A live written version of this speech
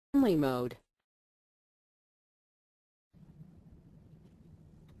family mode.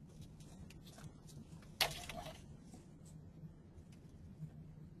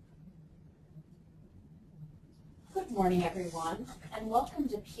 Good morning, everyone, and welcome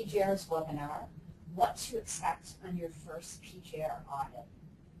to PJR's webinar, What to Expect on Your First PJR Audit.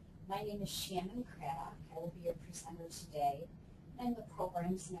 My name is Shannon Craddock. I will be your presenter today. I'm the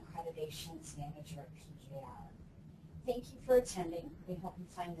Programs and Accreditations Manager at PJR. Thank you for attending. We hope you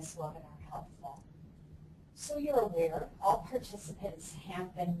find this webinar helpful. So you're aware, all participants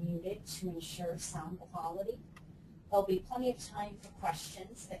have been muted to ensure sound quality. There'll be plenty of time for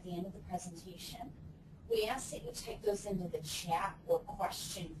questions at the end of the presentation. We ask that you type those into the chat or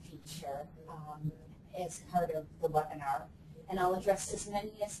question feature as part of the webinar, and I'll address as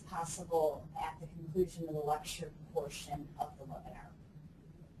many as possible at the conclusion of the lecture portion of the webinar.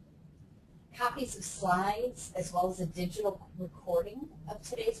 Copies of slides, as well as a digital recording of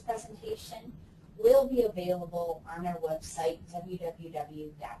today's presentation, will be available on our website,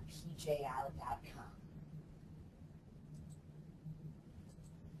 www.pjr.com.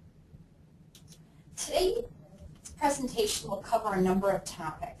 Today's presentation will cover a number of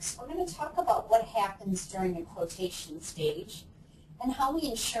topics. We're going to talk about what happens during the quotation stage and how we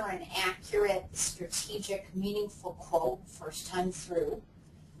ensure an accurate, strategic, meaningful quote first time through.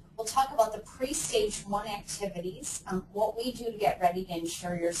 We'll talk about the pre-stage 1 activities, what we do to get ready to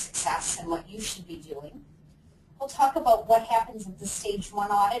ensure your success and what you should be doing. We'll talk about what happens at the stage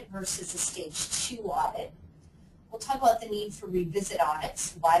 1 audit versus a stage 2 audit. We'll talk about the need for revisit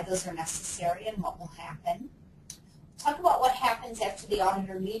audits, why those are necessary and what will happen. We'll talk about what happens after the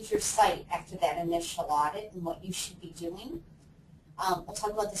auditor leaves your site after that initial audit and what you should be doing. We'll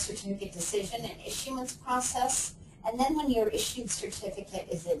talk about the certificate decision and issuance process, and then when your issued certificate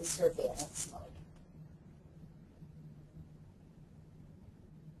is in surveillance mode.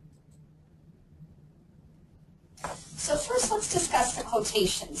 So first, let's discuss the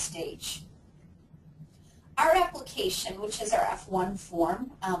quotation stage. Our application, which is our F1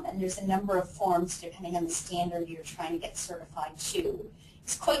 form, and there's a number of forms depending on the standard you're trying to get certified to,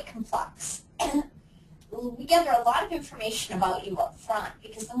 is quite complex. We gather a lot of information about you up front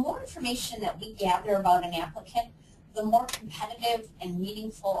because the more information that we gather about an applicant, the more competitive and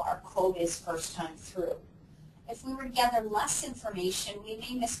meaningful our quote is first time through. If we were to gather less information, we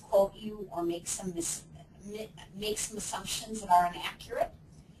may misquote you or make some assumptions that are inaccurate,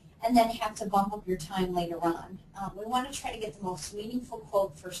 and then have to bump up your time later on. We want to try to get the most meaningful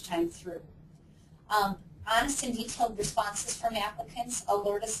quote first time through. Honest and detailed responses from applicants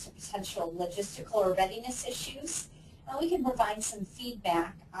alert us to potential logistical or readiness issues, and we can provide some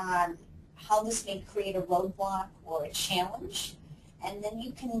feedback on how this may create a roadblock or a challenge, and then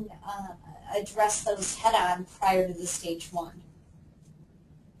you can address those head-on prior to the stage 1.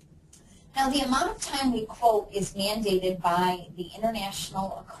 Now, the amount of time we quote is mandated by the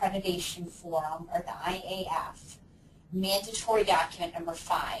International Accreditation Forum, or the IAF, mandatory document number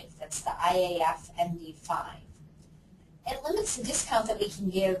 5. That's the IAF MD5. It limits the discount that we can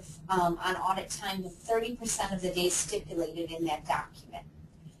give on audit time to 30% of the days stipulated in that document.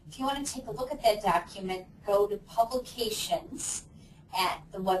 If you want to take a look at that document, go to Publications at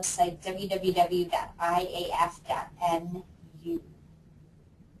the website www.iaf.nu.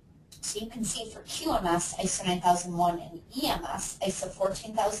 So you can see for QMS, ISO 9001, and EMS, ISO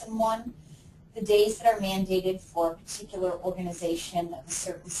 14001, the days that are mandated for a particular organization of a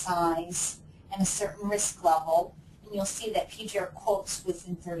certain size and a certain risk level, and you'll see that PJR quotes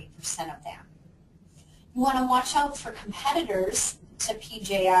within 30% of that. You want to watch out for competitors to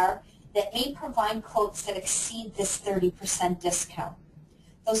PJR that may provide quotes that exceed this 30% discount.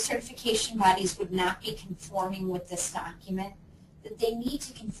 Those certification bodies would not be conforming with this document that they need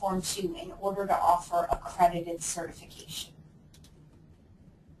to conform to in order to offer accredited certification.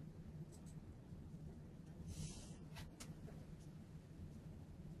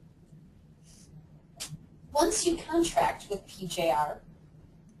 Once you contract with PJR,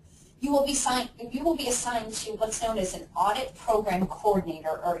 you will be assigned to what's known as an Audit Program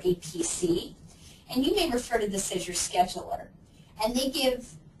Coordinator, or APC, and you may refer to this as your scheduler. And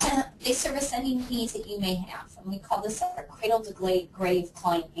they service any needs that you may have, and we call this our cradle-to-grave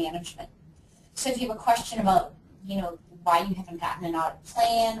client management. So if you have a question about, why you haven't gotten an audit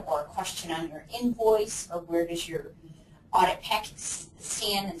plan, or a question on your invoice, or where does your audit package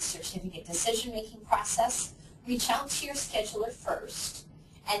stand in the certificate decision-making process, reach out to your scheduler first,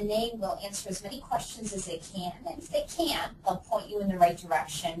 and they will answer as many questions as they can. And if they can't, they'll point you in the right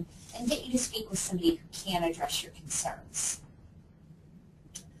direction and get you to speak with somebody who can address your concerns.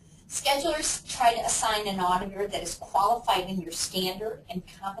 Schedulers try to assign an auditor that is qualified in your standard and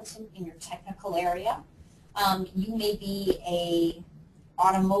competent in your technical area. You may be a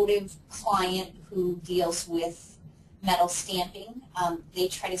automotive client who deals with metal stamping. They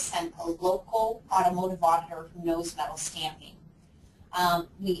try to send a local automotive auditor who knows metal stamping.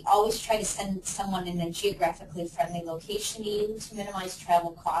 We always try to send someone in a geographically friendly location to you to minimize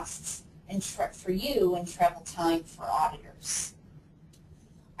travel costs and for you and travel time for auditors.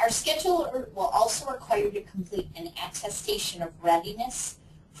 Our scheduler will also require you to complete an attestation of readiness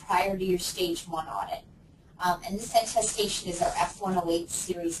prior to your Stage 1 audit. And this attestation is our F-108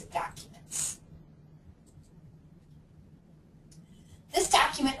 series of documents. This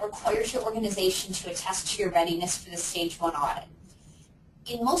document requires your organization to attest to your readiness for the Stage 1 audit.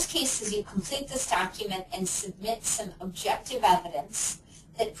 In most cases, you complete this document and submit some objective evidence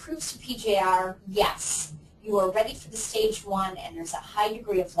that proves to PJR, yes, you are ready for the Stage 1 and there's a high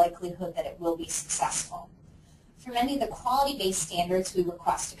degree of likelihood that it will be successful. For many of the quality-based standards, we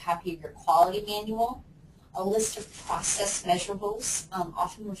request a copy of your quality manual, a list of process measurables,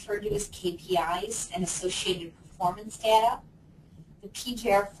 often referred to as KPIs, and associated performance data, the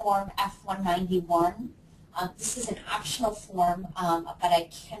PJR form F-191. This is an optional form, but I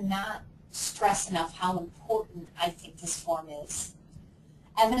cannot stress enough how important I think this form is.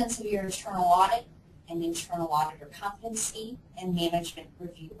 Evidence of your internal audit and internal auditor competency and management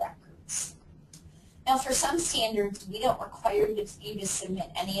review records. Now, for some standards, we don't require you to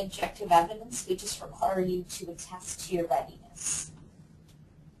submit any objective evidence. We just require you to attest to your readiness.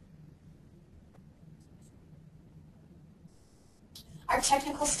 Our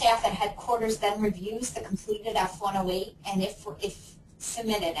technical staff at headquarters then reviews the completed F-108 and if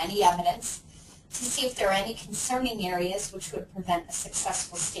submitted, any evidence to see if there are any concerning areas which would prevent a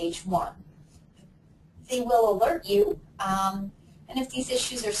successful Stage 1. They will alert you, and if these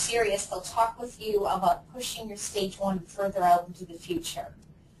issues are serious, they'll talk with you about pushing your Stage 1 further out into the future.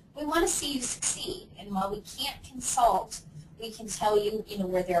 We want to see you succeed, and while we can't consult, we can tell you,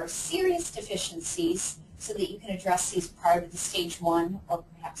 where there are serious deficiencies so that you can address these prior to the Stage 1 or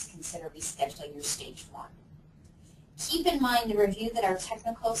perhaps consider rescheduling your Stage 1. Keep in mind the review that our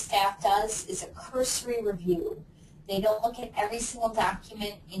technical staff does is a cursory review. They don't look at every single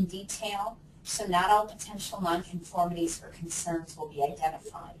document in detail, so not all potential nonconformities or concerns will be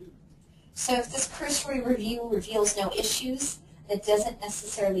identified. So if this cursory review reveals no issues, that doesn't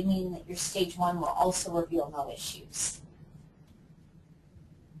necessarily mean that your Stage 1 will also reveal no issues.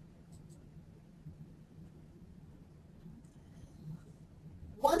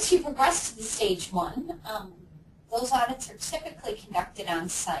 Once you progress to the Stage 1, those audits are typically conducted on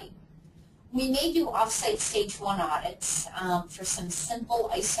site. We may do off-site Stage 1 audits for some simple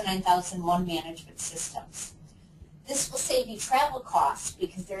ISO 9001 management systems. This will save you travel costs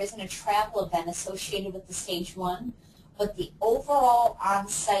because there isn't a travel event associated with the Stage 1, but the overall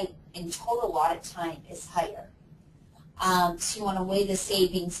on-site and total audit time is higher. So you want to weigh the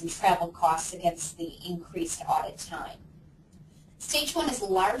savings and travel costs against the increased audit time. Stage 1 is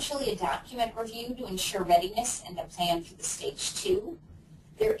largely a document review to ensure readiness and to plan for the Stage 2.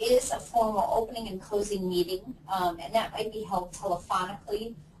 There is a formal opening and closing meeting, and that might be held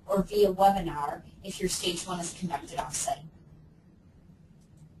telephonically or via webinar if your Stage 1 is conducted off-site.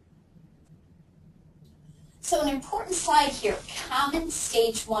 So an important slide here, common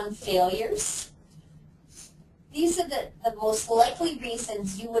Stage 1 failures. These are the most likely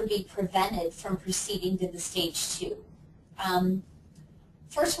reasons you would be prevented from proceeding to the Stage 2.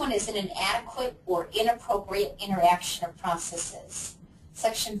 First one is an inadequate or inappropriate interaction of processes.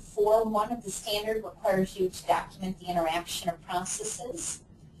 Section 4.1 of the standard requires you to document the interaction of processes.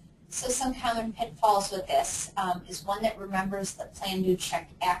 So some common pitfalls with this is one that remembers the Plan, Do,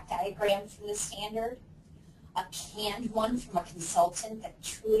 Check, Act diagram from the standard, a canned one from a consultant that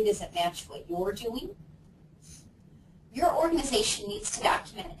truly doesn't match what you're doing. Your organization needs to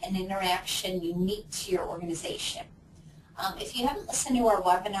document an interaction unique to your organization. If you haven't listened to our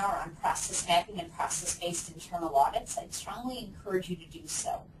webinar on process mapping and process-based internal audits, I'd strongly encourage you to do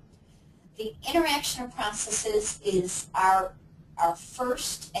so. The interaction of processes is our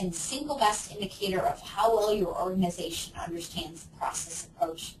first and single best indicator of how well your organization understands the process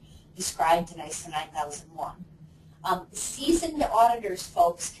approach described in ISO 9001. Seasoned auditors,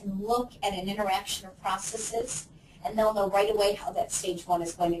 folks, can look at an interaction of processes and they'll know right away how that Stage 1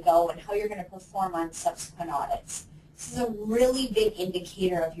 is going to go and how you're going to perform on subsequent audits. This is a really big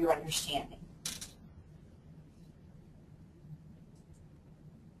indicator of your understanding.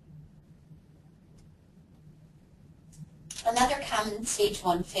 Another common Stage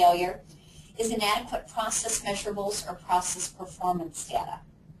 1 failure is inadequate process measurables or process performance data.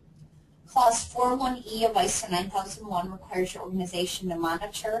 Clause 4.1e of ISO 9001 requires your organization to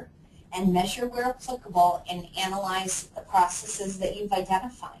monitor and measure where applicable and analyze the processes that you've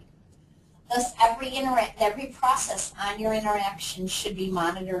identified. Thus, every process on your interaction should be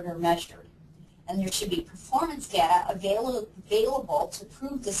monitored or measured, and there should be performance data available to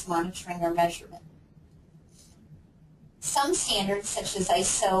prove this monitoring or measurement. Some standards, such as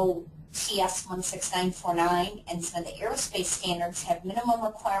ISO TS 16949 and some of the aerospace standards, have minimum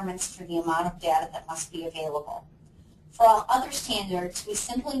requirements for the amount of data that must be available. For all other standards, we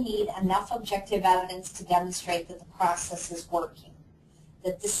simply need enough objective evidence to demonstrate that the process is working,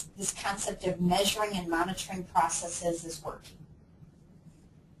 that this concept of measuring and monitoring processes is working.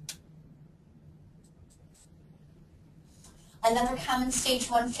 Another common stage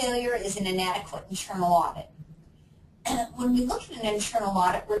 1 failure is an inadequate internal audit. When we look at an internal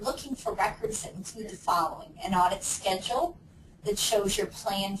audit, we're looking for records that include the following: an audit schedule that shows your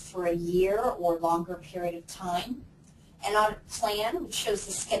plan for a year or longer period of time, an audit plan which shows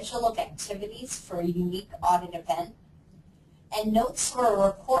the schedule of activities for a unique audit event, and notes or a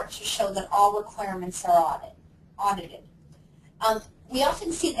report to show that all requirements are audited. We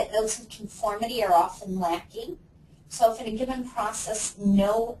often see that notes of conformity are often lacking. So if in a given process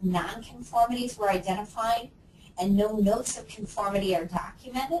no nonconformities were identified and no notes of conformity are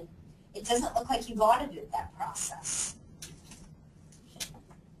documented, it doesn't look like you've audited that process.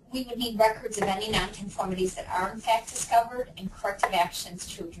 We would need records of any nonconformities that are in fact discovered and corrective actions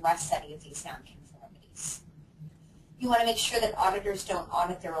to address any of these nonconformities. You want to make sure that auditors don't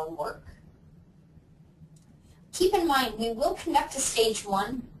audit their own work. Keep in mind, we will conduct a stage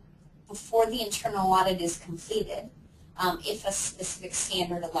 1 before the internal audit is completed, if a specific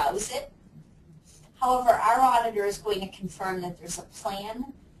standard allows it. However, our auditor is going to confirm that there's a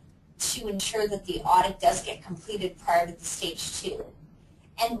plan to ensure that the audit does get completed prior to the stage 2.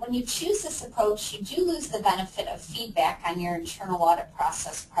 And when you choose this approach, you do lose the benefit of feedback on your internal audit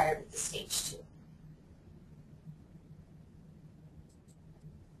process prior to the stage 2.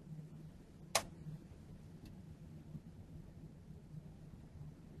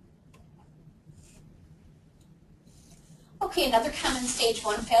 Okay, another common stage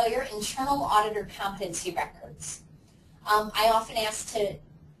 1 failure, internal auditor competency records. I often ask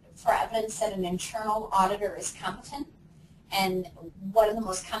for evidence that an internal auditor is competent, and one of the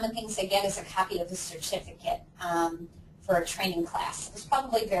most common things I get is a copy of the certificate for a training class. It's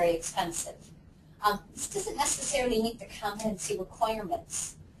probably very expensive. This doesn't necessarily meet the competency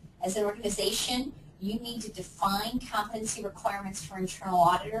requirements. As an organization, you need to define competency requirements for internal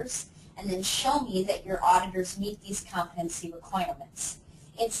auditors and then show me that your auditors meet these competency requirements.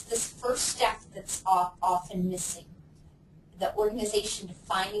 It's this first step that's often missing, the organization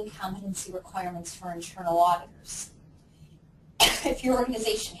defining competency requirements for internal auditors. If your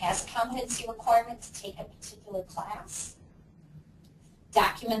organization has a competency requirement to take a particular class,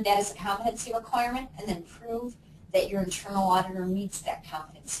 document that as a competency requirement and then prove that your internal auditor meets that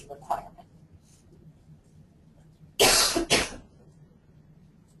competency requirement.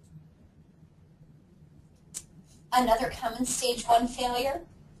 Another common stage 1 failure,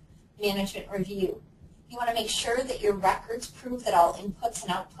 management review. You want to make sure that your records prove that all inputs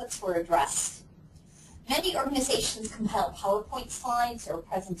and outputs were addressed. Many organizations compile PowerPoint slides or a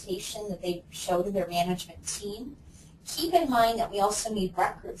presentation that they show to their management team. Keep in mind that we also need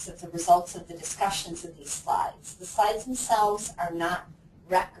records of the results of the discussions of these slides. The slides themselves are not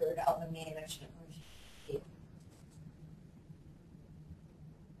record of a management review.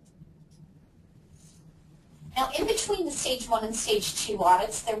 Now, in between the stage 1 and stage 2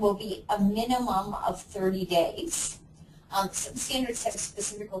 audits, there will be a minimum of 30 days. Some standards have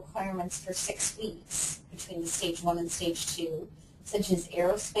specific requirements for 6 weeks between the stage 1 and stage 2, such as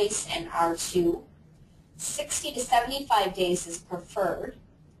aerospace and R2. 60 to 75 days is preferred.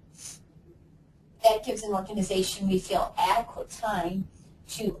 That gives an organization, we feel, adequate time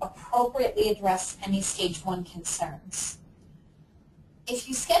to appropriately address any stage 1 concerns. If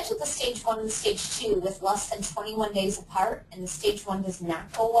you schedule the stage 1 and stage 2 with less than 21 days apart and the stage 1 does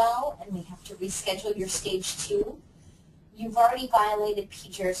not go well and we have to reschedule your stage 2, you've already violated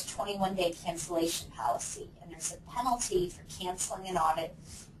PJR's 21-day cancellation policy, and there's a penalty for canceling an audit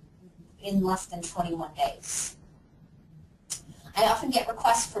in less than 21 days. I often get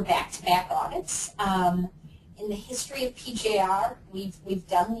requests for back-to-back audits. In the history of PJR, we've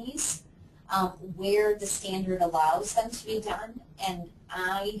done these where the standard allows them to be done, and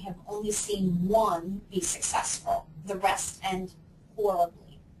I have only seen one be successful. The rest end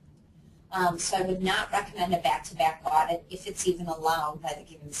horribly. So I would not recommend a back-to-back audit if it's even allowed by the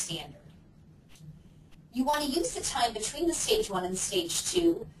given standard. You want to use the time between the stage 1 and stage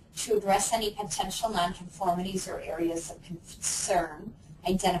 2 to address any potential nonconformities or areas of concern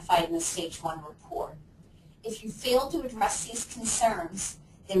identified in the Stage 1 report. If you fail to address these concerns,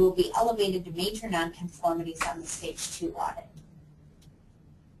 they will be elevated to major nonconformities on the Stage 2 audit.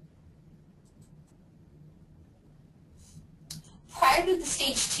 Prior to the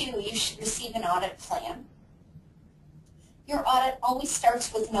Stage 2, you should receive an audit plan. Your audit always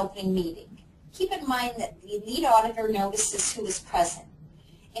starts with an opening meeting. Keep in mind that the lead auditor notices who is present.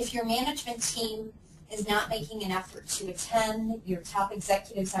 If your management team is not making an effort to attend, your top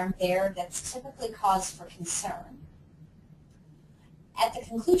executives aren't there, that's typically cause for concern. At the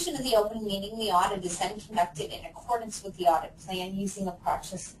conclusion of the opening meeting, the audit is then conducted in accordance with the audit plan using a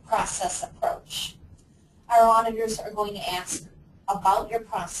process approach. Our auditors are going to ask about your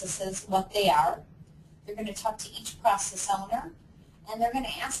processes, what they are. They're going to talk to each process owner, and they're going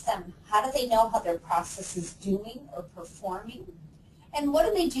to ask them, how do they know how their process is doing or performing? And what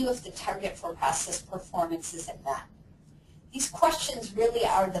do they do if the target for process performance isn't met? These questions really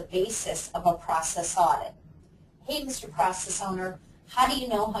are the basis of a process audit. Hey, Mr. Process Owner, how do you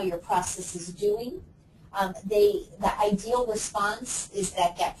know how your process is doing? The ideal response is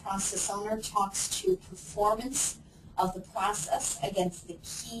that process owner talks to performance of the process against the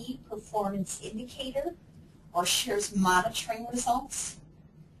key performance indicator or shares monitoring results.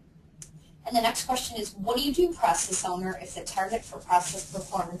 And the next question is, what do you do, process owner, if the target for process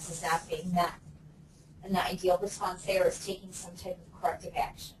performance is not being met? And the ideal response there is taking some type of corrective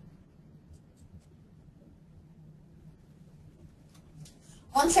action.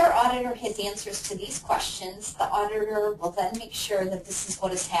 Once our auditor has answers to these questions, the auditor will then make sure that this is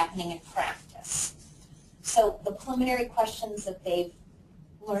what is happening in practice. So the preliminary questions that they've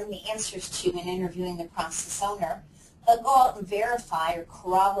learned the answers to in interviewing the process owner, they'll go out and verify or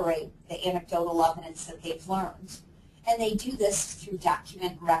corroborate the anecdotal evidence that they've learned. And they do this through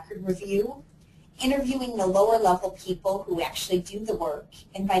document record review, interviewing the lower level people who actually do the work,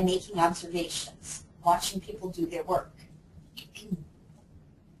 and by making observations, watching people do their work.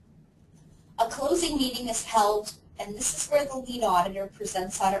 A closing meeting is held, and this is where the lead auditor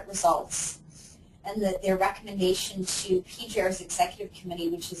presents audit results and their recommendation to PJR's executive committee,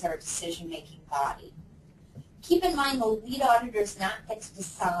 which is our decision-making body. Keep in mind the lead auditor does not get to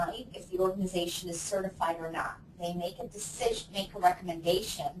decide if the organization is certified or not. They make a decision, make a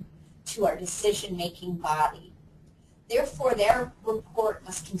recommendation to our decision-making body. Therefore, their report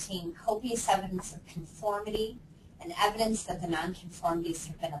must contain copious evidence of conformity and evidence that the nonconformities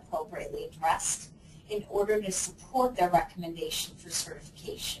have been appropriately addressed in order to support their recommendation for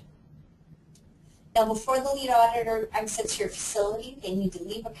certification. Now, before the lead auditor exits your facility, they need to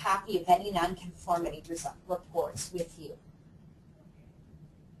leave a copy of any nonconformity reports with you.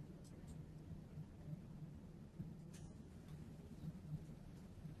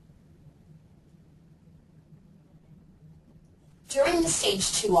 During the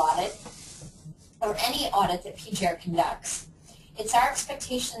Stage 2 audit, or any audit that PJR conducts, it's our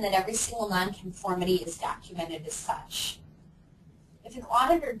expectation that every single nonconformity is documented as such. If an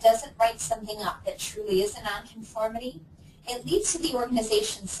auditor doesn't write something up that truly is a nonconformity, it leads to the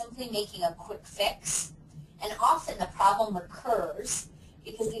organization simply making a quick fix, and often the problem recurs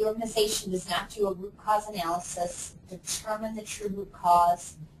because the organization does not do a root cause analysis, determine the true root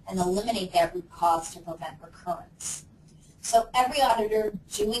cause, and eliminate that root cause to prevent recurrence. So every auditor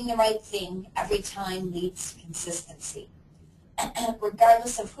doing the right thing every time leads to consistency.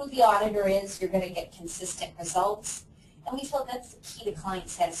 Regardless of who the auditor is, you're going to get consistent results, and we feel that's the key to client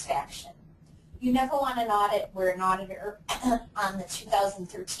satisfaction. You never want an audit where an auditor on the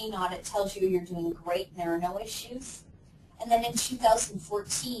 2013 audit tells you you're doing great and there are no issues, and then in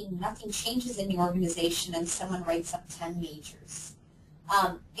 2014 nothing changes in your organization and someone writes up 10 majors.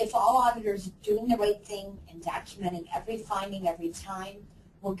 If all auditors are doing the right thing and documenting every finding every time,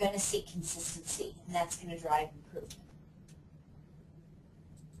 we're going to see consistency, and that's going to drive improvement.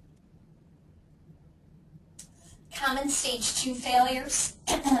 Common Stage 2 failures.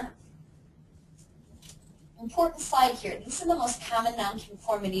 Important slide here. These are the most common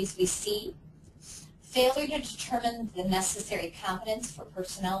nonconformities we see. Failure to determine the necessary competence for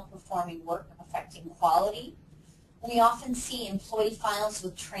personnel performing work affecting quality. We often see employee files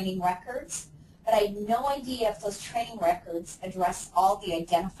with training records, but I have no idea if those training records address all the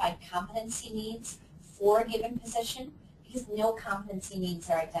identified competency needs for a given position, because no competency needs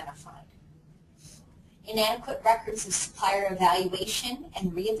are identified. Inadequate records of supplier evaluation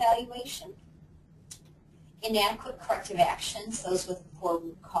and reevaluation. Inadequate corrective actions, those with poor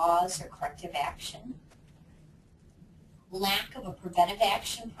root cause or corrective action. Lack of a preventive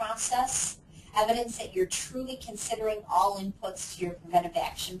action process. evidence that you're truly considering all inputs to your preventive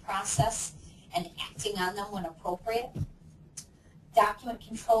action process and acting on them when appropriate, document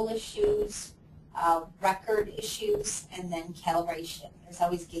control issues, record issues, and then calibration. There's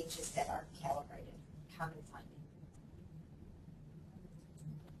always gauges that aren't calibrated, common finding.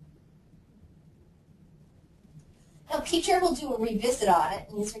 Now, PJR will do a revisit audit,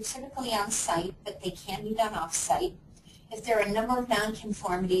 and these are typically on site, but they can be done off site. If there are a number of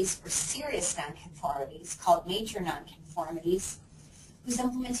nonconformities or serious nonconformities, called major nonconformities, whose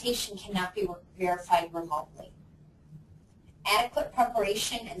implementation cannot be verified remotely. Adequate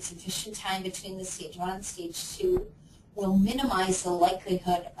preparation and sufficient time between the stage 1 and stage 2 will minimize the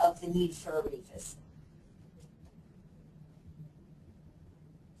likelihood of the need for a revisit.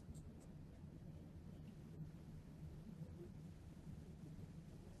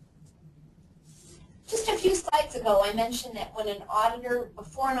 Just a few slides ago, I mentioned that when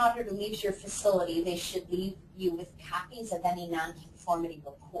before an auditor leaves your facility, they should leave you with copies of any nonconformity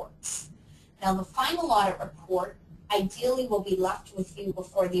reports. Now, the final audit report ideally will be left with you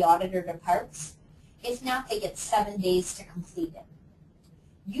before the auditor departs. If not, they get 7 days to complete it.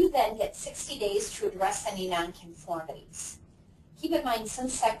 You then get 60 days to address any nonconformities. Keep in mind, some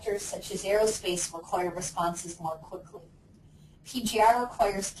sectors, such as aerospace, require responses more quickly. PJR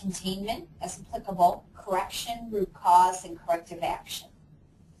requires containment, as applicable, correction, root cause, and corrective action.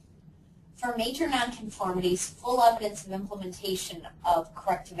 For major nonconformities, full evidence of implementation of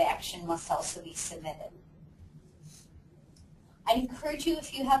corrective action must also be submitted. I'd encourage you,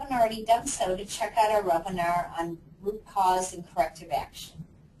 if you haven't already done so, to check out our webinar on root cause and corrective action.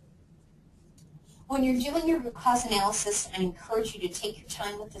 When you're doing your root cause analysis, I encourage you to take your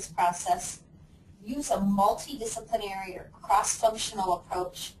time with this process. Use a multidisciplinary or cross-functional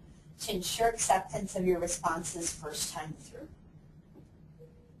approach to ensure acceptance of your responses first time through.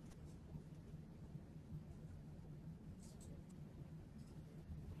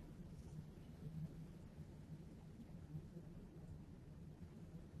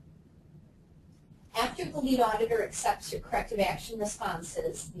 After the lead auditor accepts your corrective action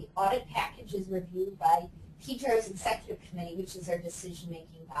responses, the audit package is reviewed by PJR's Executive Committee, which is our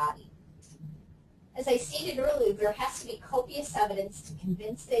decision-making body. As I stated earlier, there has to be copious evidence to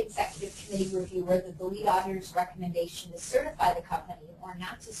convince the Executive Committee reviewer that the lead auditor's recommendation to certify the company or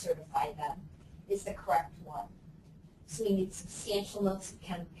not to certify them is the correct one. So we need substantial notes of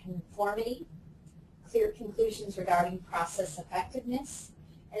conformity, clear conclusions regarding process effectiveness,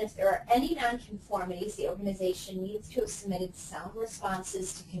 and if there are any nonconformities, the organization needs to have submitted sound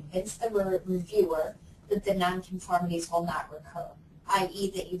responses to convince the reviewer that the nonconformities will not recur, i.e.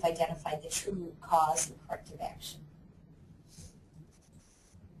 that you've identified the true root cause and corrective action.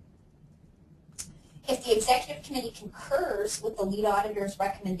 If the Executive Committee concurs with the lead auditor's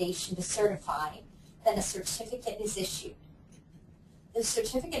recommendation to certify, then a certificate is issued. The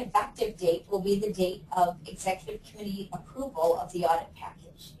certificate effective date will be the date of Executive Committee approval of the audit package.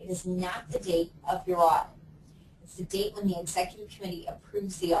 It is not the date of your audit. It's the date when the Executive Committee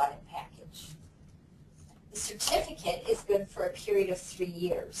approves the audit package. The certificate is good for a period of 3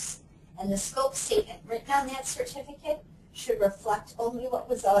 years, and the scope statement written on that certificate should reflect only what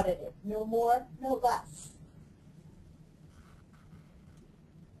was audited, no more, no less.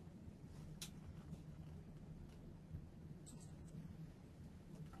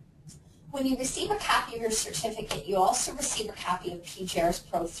 When you receive a copy of your certificate, you also receive a copy of PJR's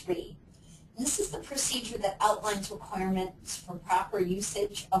Pro 3. And this is the procedure that outlines requirements for proper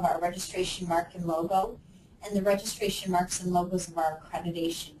usage of our registration mark and logo and the registration marks and logos of our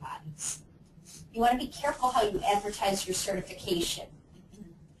accreditation bodies. You want to be careful how you advertise your certification.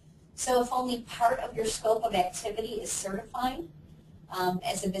 So if only part of your scope of activity is certified,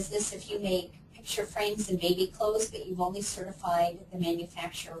 as a business, if you make picture frames and baby clothes, but you've only certified the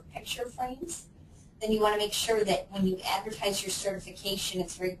manufacturer of picture frames, then you want to make sure that when you advertise your certification,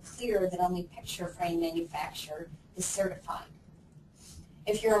 it's very clear that only picture frame manufacturer is certified.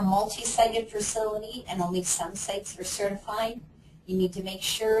 If you're a multi-sited facility and only some sites are certified, you need to make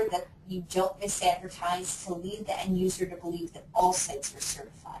sure that you don't misadvertise to lead the end user to believe that all sites are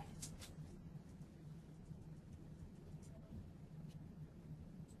certified.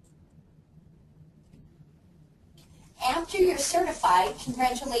 After you're certified,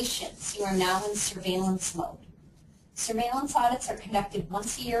 congratulations, you are now in surveillance mode. Surveillance audits are conducted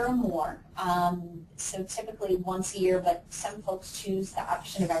once a year or more, so typically once a year, but some folks choose the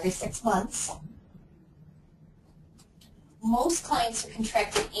option of every 6 months. Most clients are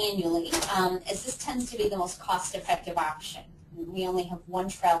contracted annually, as this tends to be the most cost-effective option. We only have one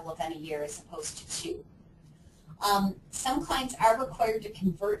travel event a year as opposed to 2. Some clients are required to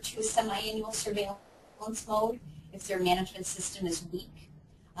convert to a semi-annual surveillance mode if their management system is weak.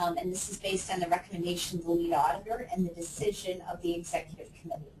 And this is based on the recommendation of the lead auditor and the decision of the executive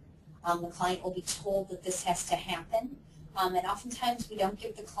committee. The client will be told that this has to happen, and oftentimes we don't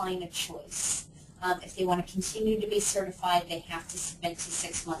give the client a choice. If they want to continue to be certified, they have to submit to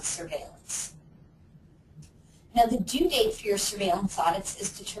 6-month surveillance. Now, the due date for your surveillance audits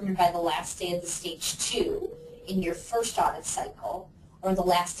is determined by the last day of the stage 2 in your first audit cycle, or the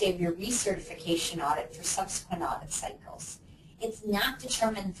last day of your recertification audit for subsequent audit cycles. It's not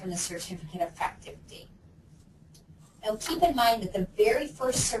determined from the certificate effective date. Now, keep in mind that the very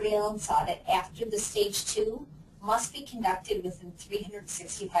first surveillance audit after the stage 2 must be conducted within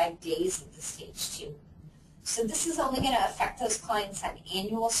 365 days of the stage 2. So this is only going to affect those clients on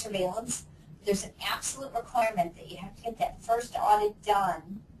annual surveillance. There's an absolute requirement that you have to get that first audit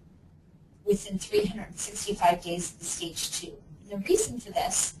done within 365 days of the stage 2. And the reason for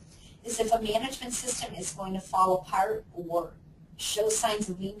this is if a management system is going to fall apart or show signs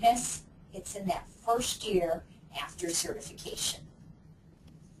of weakness, it's in that first year after certification.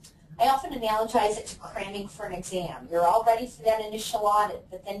 I often analogize it to cramming for an exam. You're all ready for that initial audit,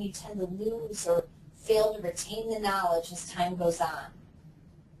 but then you tend to lose or fail to retain the knowledge as time goes on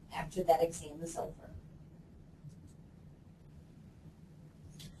after that exam is over.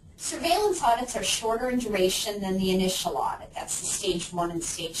 Surveillance audits are shorter in duration than the initial audit. That's the stage 1 and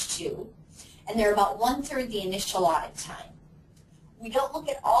stage 2. And they're about 1/3 the initial audit time. We don't look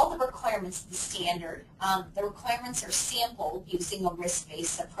at all the requirements of the standard. The requirements are sampled using a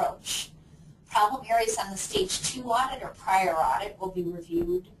risk-based approach. Problem areas on the stage 2 audit or prior audit will be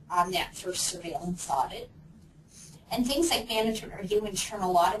reviewed on that first surveillance audit. And things like management review,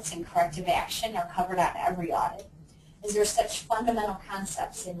 internal audits, and corrective action are covered on every audit, as there are such fundamental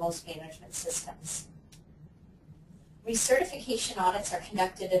concepts in most management systems. Recertification audits are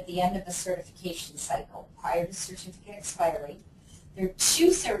conducted at the end of the certification cycle, prior to certificate expiry. They're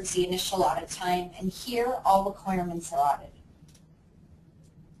 2/3 the initial audit time, and here all requirements are audited,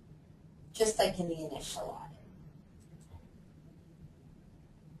 just like in the initial audit.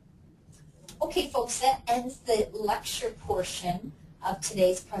 Okay, folks, that ends the lecture portion of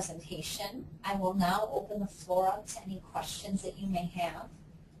today's presentation. I will now open the floor up to any questions that you may have.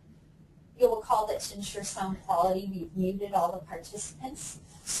 You'll recall that to ensure sound quality, we've muted all the participants,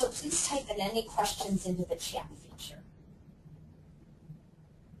 so please type in any questions into the chat feature.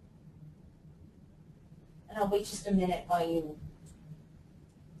 And I'll wait just a minute while you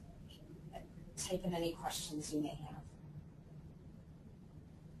type in any questions you may have.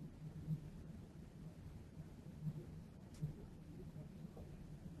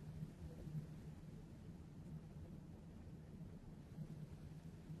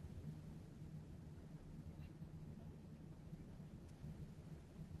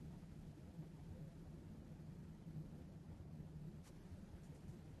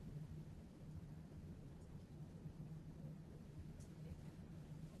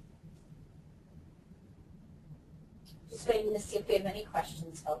 Just waiting to see if we have any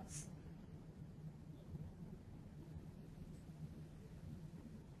questions, folks.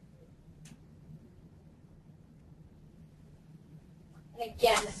 And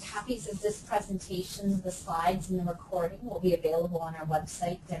again, copies of this presentation, the slides, and the recording will be available on our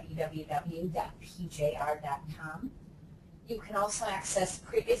website, www.pjr.com. You can also access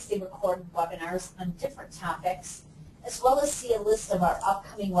previously recorded webinars on different topics, as well as see a list of our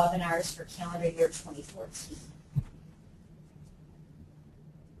upcoming webinars for calendar year 2014.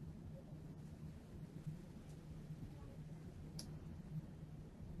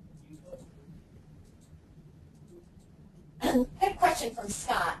 I have a question from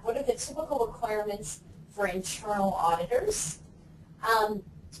Scott. What are the typical requirements for internal auditors?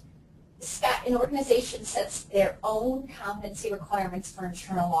 Scott, an organization sets their own competency requirements for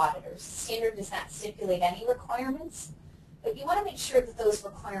internal auditors. The standard does not stipulate any requirements, but you want to make sure that those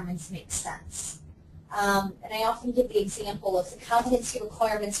requirements make sense. And I often give the example of the competency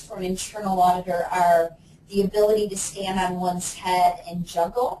requirements for an internal auditor are the ability to stand on one's head and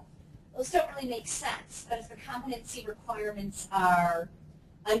juggle. Those don't really make sense, but if the competency requirements are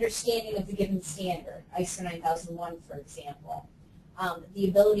understanding of the given standard, ISO 9001 for example, the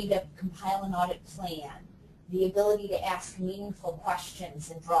ability to compile an audit plan, the ability to ask meaningful questions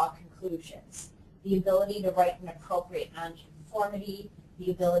and draw conclusions, the ability to write an appropriate nonconformity,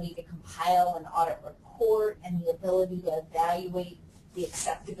 the ability to compile an audit report, and the ability to evaluate the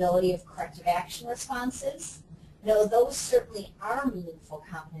acceptability of corrective action responses. Now, those certainly are meaningful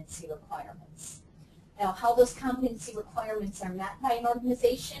competency requirements. Now, how those competency requirements are met by an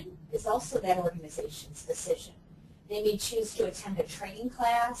organization is also that organization's decision. They may choose to attend a training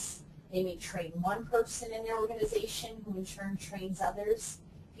class. They may train one person in their organization who in turn trains others.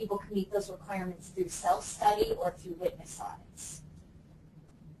 People can meet those requirements through self-study or through witness audits.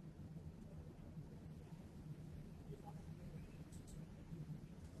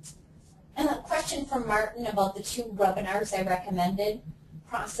 And a question from Martin about the 2 webinars I recommended,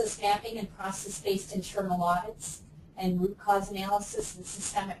 process mapping and process-based internal audits, and root cause analysis and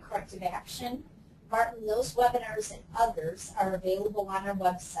systemic corrective action. Martin, those webinars and others are available on our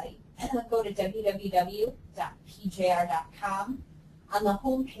website. Go to www.pjr.com. On the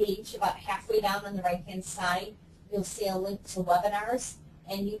home page, about halfway down on the right-hand side, you'll see a link to webinars,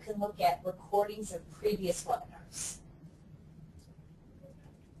 and you can look at recordings of previous webinars.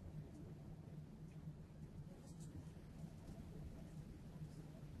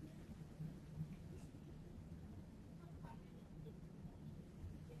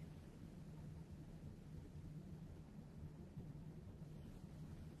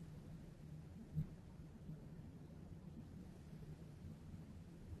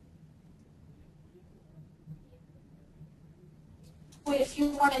 Wait a few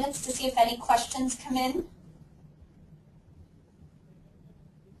more minutes to see if any questions come in.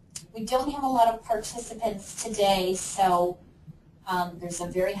 We don't have a lot of participants today, so there's a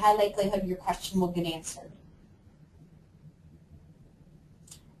very high likelihood your question will get answered.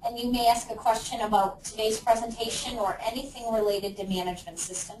 And you may ask a question about today's presentation or anything related to management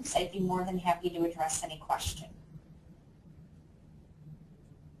systems. I'd be more than happy to address any question.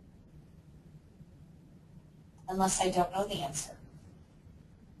 Unless I don't know the answer.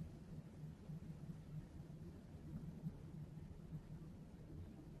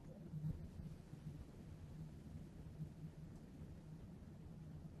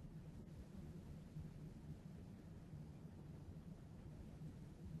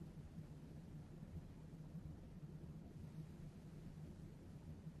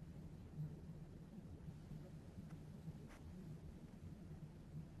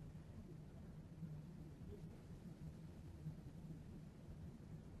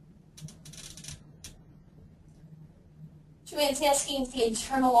 Joanne's asking if the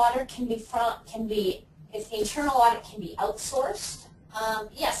internal audit can be outsourced.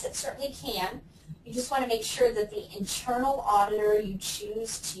 Yes, it certainly can. You just want to make sure that the internal auditor you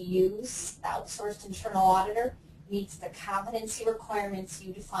choose to use, the outsourced internal auditor, meets the competency requirements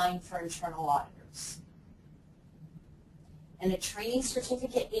you define for internal auditors. And a training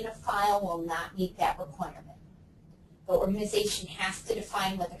certificate in a file will not meet that requirement. The organization has to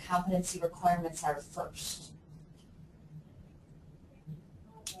define what the competency requirements are first.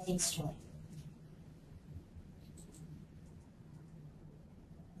 Thanks, Joanne.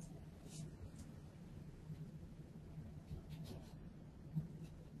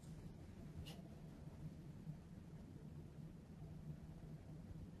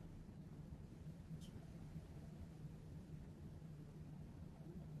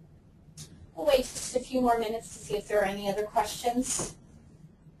 We'll wait just a few more minutes to see if there are any other questions.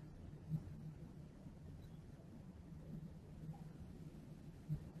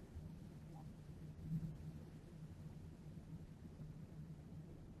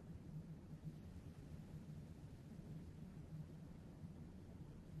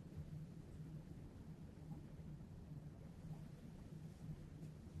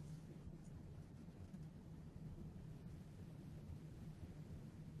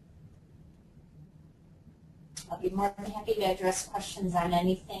 I'll be more than happy to address questions on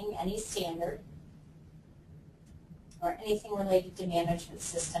anything, any standard, or anything related to management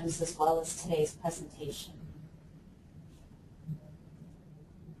systems as well as today's presentation.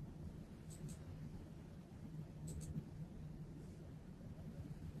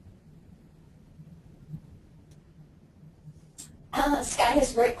 Scott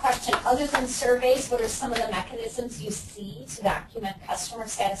has a great question. Other than surveys, what are some of the mechanisms you see to document customer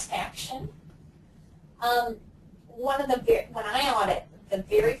satisfaction? When I audit, the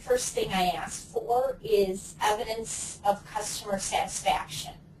very first thing I ask for is evidence of customer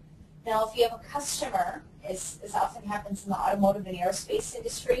satisfaction. Now, if you have a customer, as often happens in the automotive and aerospace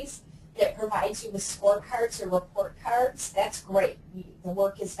industries, that provides you with scorecards or report cards, that's great. The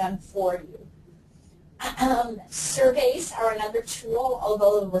work is done for you. Surveys are another tool,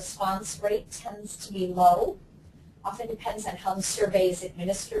 although the response rate tends to be low. Often depends on how the survey is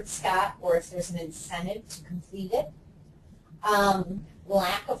administered, Scott, or if there's an incentive to complete it.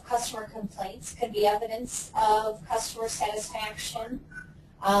 Lack of customer complaints could be evidence of customer satisfaction.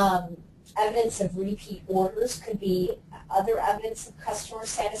 Evidence of repeat orders could be other evidence of customer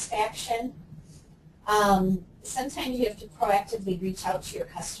satisfaction. Sometimes you have to proactively reach out to your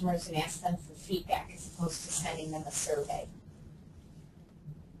customers and ask them for feedback as opposed to sending them a survey.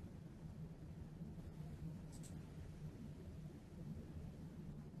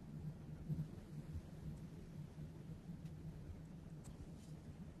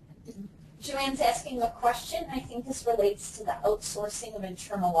 Joanne's asking a question. I think this relates to the outsourcing of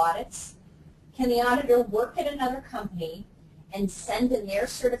internal audits. Can the auditor work at another company and send in their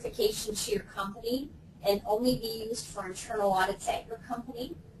certification to your company and only be used for internal audits at your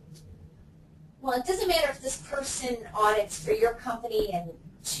company? Well, it doesn't matter if this person audits for your company and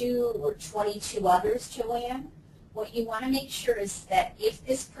 2 or 22 others, Joanne. What you want to make sure is that if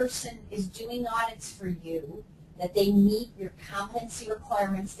this person is doing audits for you, that they meet your competency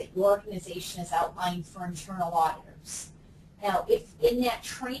requirements that your organization has outlined for internal auditors. Now, if in that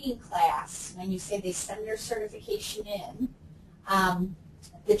training class, when you say they send their certification in,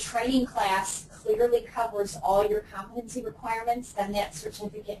 the training class clearly covers all your competency requirements, then that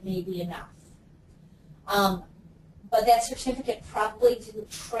certificate may be enough. But that certificate probably didn't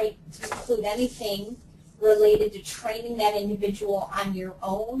include anything related to training that individual on your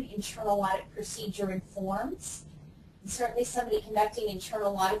own internal audit procedure and forms. And certainly somebody conducting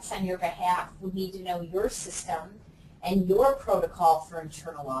internal audits on your behalf would need to know your system and your protocol for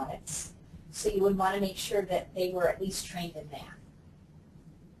internal audits. So you would want to make sure that they were at least trained in that.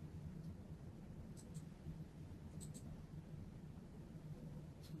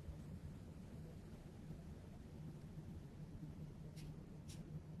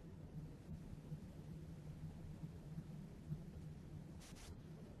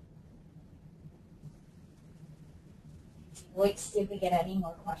 Wait, did we get any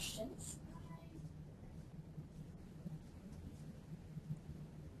more questions?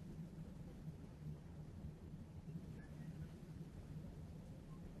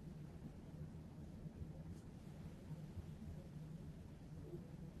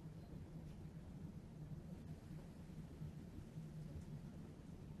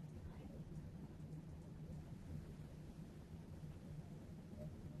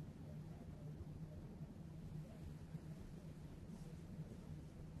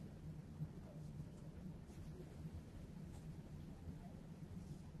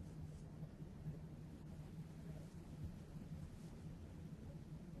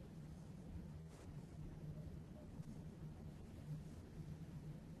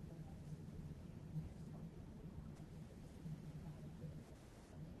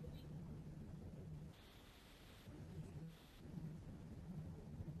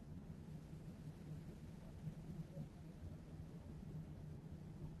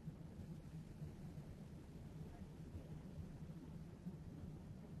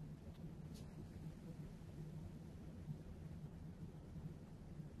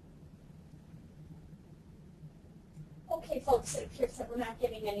 Okay, folks, it appears that we're not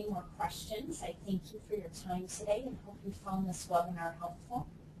getting any more questions. I thank you for your time today and hope you found this webinar helpful.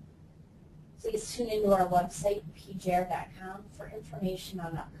 Please tune into our website, pjr.com, for information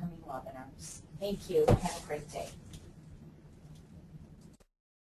on upcoming webinars. Thank you. Have a great day.